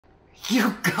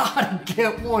You gotta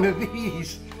get one of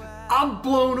these. I'm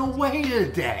blown away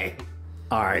today.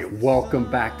 All right, welcome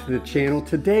back to the channel.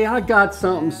 Today I got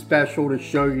something special to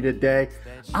show you today.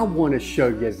 I want to show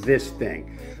you this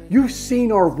thing. You've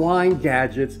seen our wine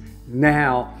gadgets.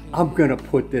 Now I'm gonna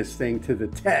put this thing to the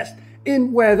test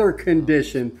in weather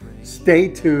condition. Stay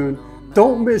tuned.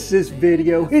 Don't miss this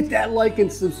video. Hit that like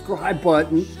and subscribe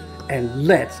button, and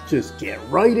let's just get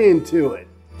right into it.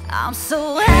 I'm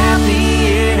so happy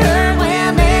it hurt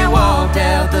when they walked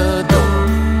out the door.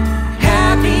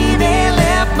 Happy they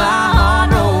left my heart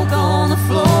broke on the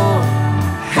floor.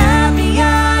 Happy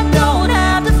I don't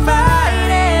have to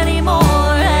fight anymore.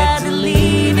 Had to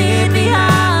leave it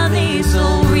behind me, so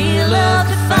real love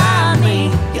to find me.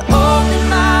 You opened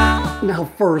my... Now,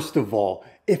 first of all,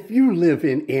 if you live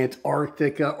in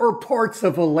Antarctica or parts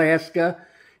of Alaska,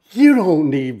 you don't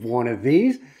need one of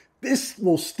these. This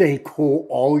will stay cool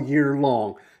all year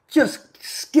long. Just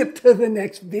skip to the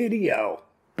next video.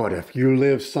 But if you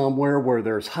live somewhere where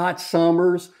there's hot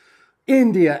summers,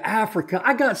 India, Africa,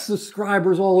 I got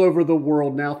subscribers all over the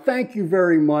world now. Thank you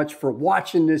very much for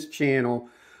watching this channel,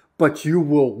 but you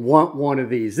will want one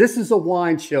of these. This is a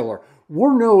wine chiller.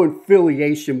 We're no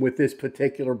affiliation with this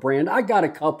particular brand. I got a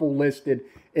couple listed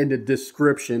in the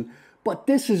description, but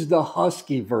this is the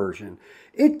Huski version.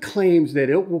 It claims that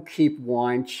it will keep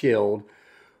wine chilled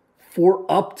for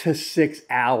up to 6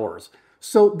 hours.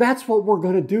 So that's what we're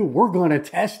going to do. We're going to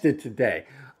test it today.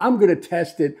 I'm going to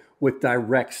test it with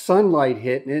direct sunlight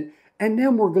hitting it, and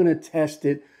then we're going to test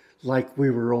it like we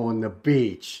were on the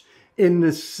beach, in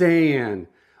the sand,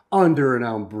 under an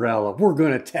umbrella. We're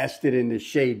going to test it in the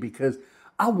shade because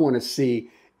I want to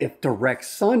see if direct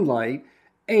sunlight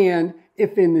and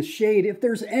if in the shade, if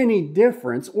there's any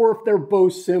difference or if they're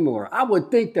both similar. I would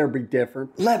think they'd be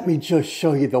different. Let me just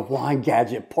show you the wine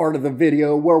gadget part of the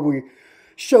video where we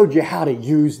showed you how to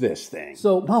use this thing.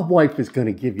 So my wife is going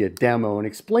to give you a demo and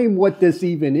explain what this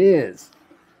even is.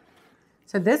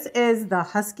 So this is the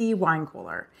Huski Wine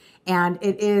Cooler, and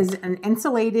it is an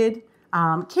insulated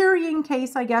carrying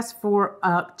case, I guess, for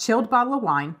a chilled bottle of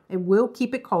wine. It will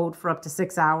keep it cold for up to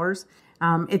 6 hours.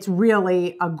 It's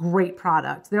really a great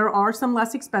product. There are some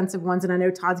less expensive ones, and I know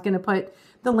Todd's going to put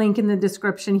the link in the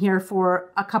description here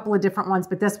for a couple of different ones,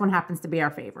 but this one happens to be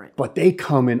our favorite. But they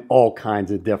come in all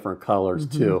kinds of different colors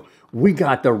too. We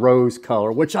got the rose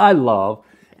color, which I love.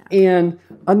 Yeah. And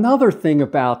another thing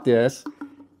about this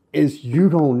is you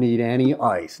don't need any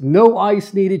ice. No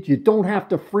ice needed. You don't have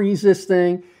to freeze this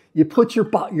thing. You put your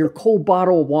cold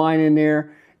bottle of wine in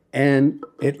there, and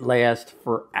it lasts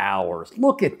for hours.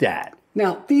 Look at that.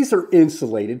 Now, these are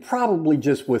insulated, probably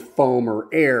just with foam or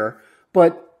air,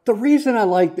 but the reason I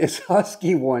like this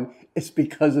Huski one is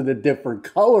because of the different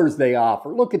colors they offer.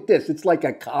 Look at this. It's like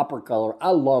a copper color. I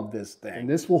love this thing. And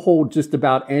this will hold just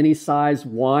about any size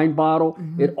wine bottle.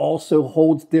 It also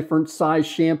holds different size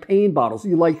champagne bottles.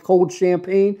 You like cold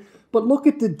champagne? But look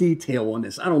at the detail on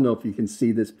this. I don't know if you can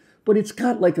see this, but it's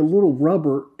got like a little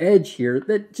rubber edge here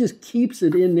that just keeps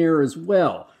it in there as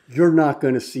well. You're not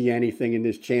going to see anything in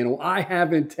this channel I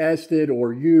haven't tested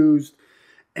or used,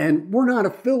 and we're not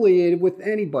affiliated with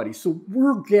anybody. So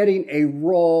we're getting a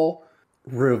raw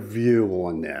review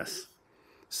on this.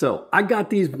 So I got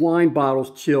these wine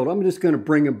bottles chilled. I'm just going to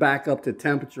bring them back up to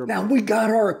temperature. Now we got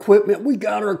our equipment. We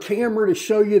got our camera to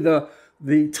show you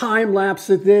the time lapse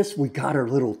of this. We got our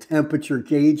little temperature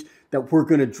gauge that we're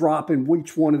going to drop in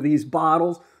each one of these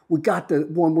bottles. We got the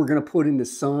one we're going to put in the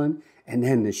sun and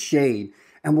then the shade.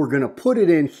 And we're going to put it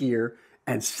in here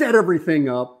and set everything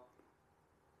up.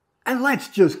 And let's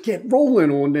just get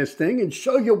rolling on this thing and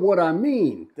show you what I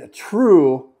mean. The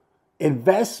true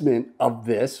investment of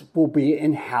this will be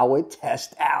in how it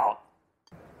tests out.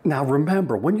 Now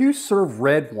remember, when you serve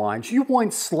red wines, you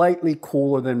want slightly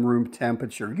cooler than room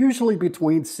temperature, usually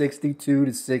between 62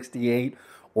 to 68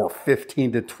 or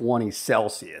 15 to 20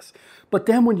 Celsius. But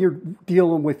then when you're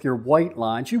dealing with your white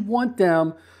wines, you want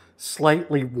them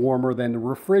slightly warmer than the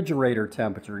refrigerator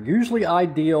temperature. Usually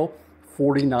ideal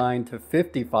 49 to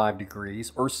 55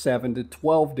 degrees or 7 to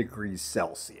 12 degrees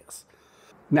Celsius.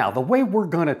 Now, the way we're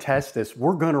going to test this,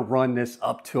 we're going to run this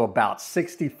up to about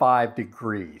 65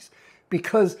 degrees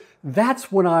because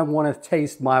that's when I want to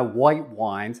taste my white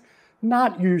wines,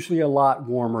 not usually a lot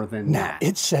warmer than that.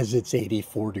 It says it's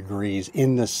 84 degrees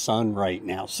in the sun right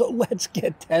now, so let's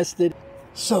get tested.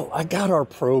 So I got our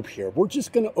probe here. We're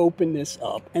just going to open this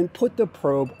up and put the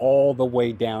probe all the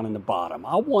way down in the bottom.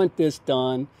 I want this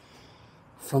done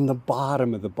from the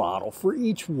bottom of the bottle for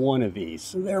each one of these.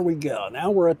 So there we go.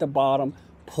 Now we're at the bottom.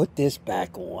 Put this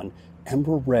back on and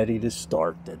we're ready to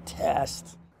start the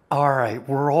test. All right,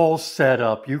 we're all set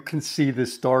up. You can see the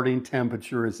starting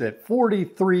temperature is at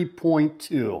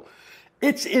 43.2.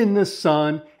 It's in the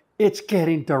sun, it's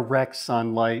getting direct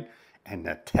sunlight, and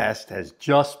the test has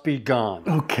just begun.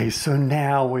 Okay, so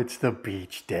now it's the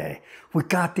beach day. We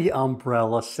got the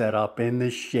umbrella set up in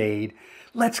the shade.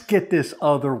 Let's get this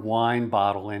other wine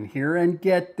bottle in here and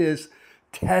get this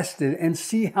tested and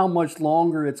see how much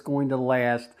longer it's going to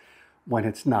last when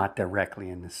it's not directly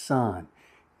in the sun.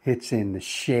 It's in the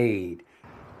shade.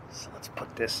 So let's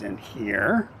put this in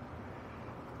here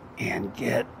and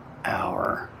get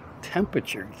our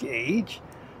temperature gauge.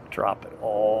 Drop it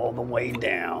all the way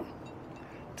down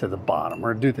to the bottom.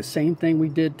 We're gonna do the same thing we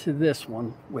did to this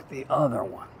one with the other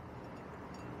one.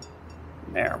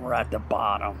 There, we're at the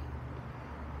bottom.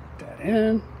 Put that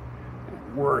in,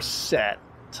 and we're set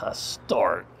to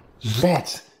start.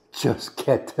 Let's just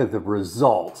get to the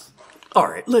results. All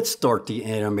right, let's start the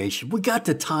animation. We got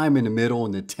the time in the middle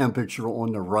and the temperature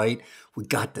on the right. We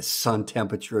got the sun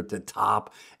temperature at the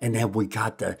top, and then we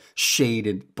got the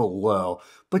shaded below.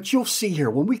 But you'll see here,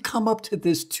 when we come up to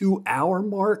this 2-hour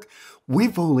mark,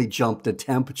 we've only jumped a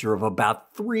temperature of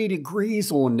about 3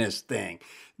 degrees on this thing.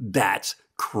 That's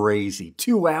crazy.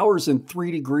 2 hours and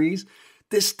 3 degrees.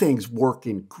 This thing's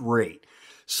working great.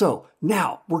 So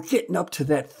now we're getting up to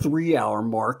that 3-hour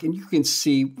mark, and you can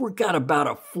see we've got about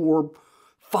a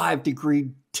 4-5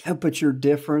 degree temperature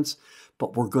difference,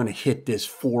 but we're going to hit this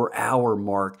 4-hour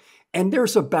mark, and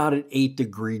there's about an 8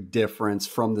 degree difference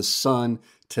from the sun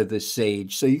to the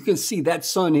sage. So you can see that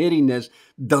sun hitting this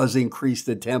does increase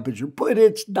the temperature, but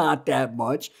it's not that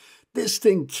much. This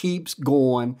thing keeps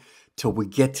going till we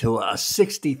get to a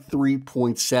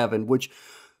 63.7, which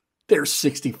there's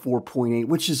 64.8,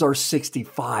 which is our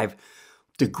 65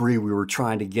 degree we were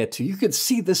trying to get to. You can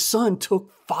see the sun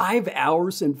took 5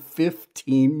 hours and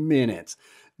 15 minutes.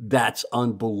 That's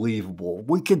unbelievable.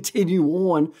 We continue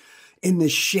on in the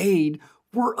shade.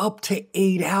 We're up to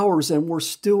 8 hours and we're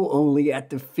still only at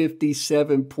the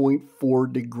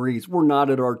 57.4 degrees. We're not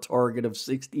at our target of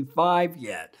 65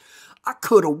 yet. I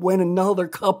could have went another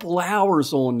couple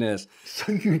hours on this.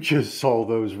 So you just saw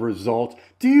those results.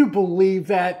 Do you believe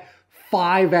that?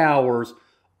 5 hours,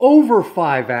 over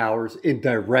 5 hours in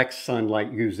direct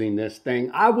sunlight using this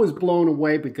thing. I was blown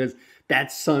away because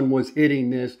that sun was hitting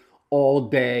this all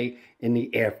day in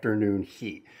the afternoon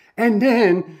heat. And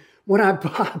then when I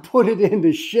put it in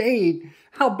the shade,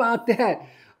 how about that?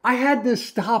 I had to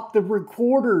stop the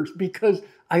recorders because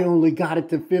I only got it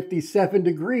to 57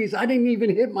 degrees. I didn't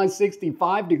even hit my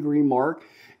 65 degree mark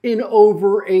in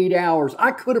over 8 hours.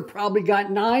 I could have probably got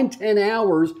 9-10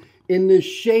 hours in the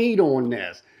shade on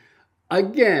this.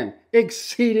 Again,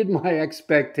 exceeded my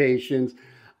expectations.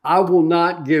 I will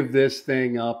not give this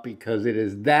thing up because it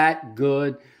is that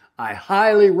good. I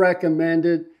highly recommend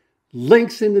it.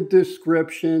 Links in the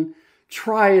description.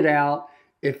 Try it out.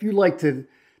 If you like to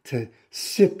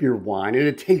sip your wine and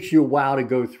it takes you a while to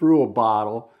go through a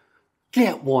bottle,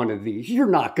 get one of these. You're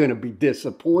not going to be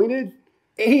disappointed.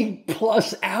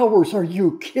 8+ hours. Are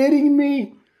you kidding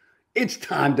me? It's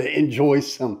time to enjoy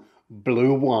some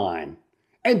blue wine.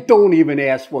 And don't even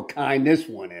ask what kind this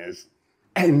one is.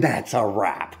 And that's a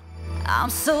wrap. I'm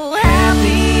so happy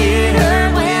it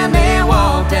hurt when they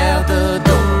walked out the door.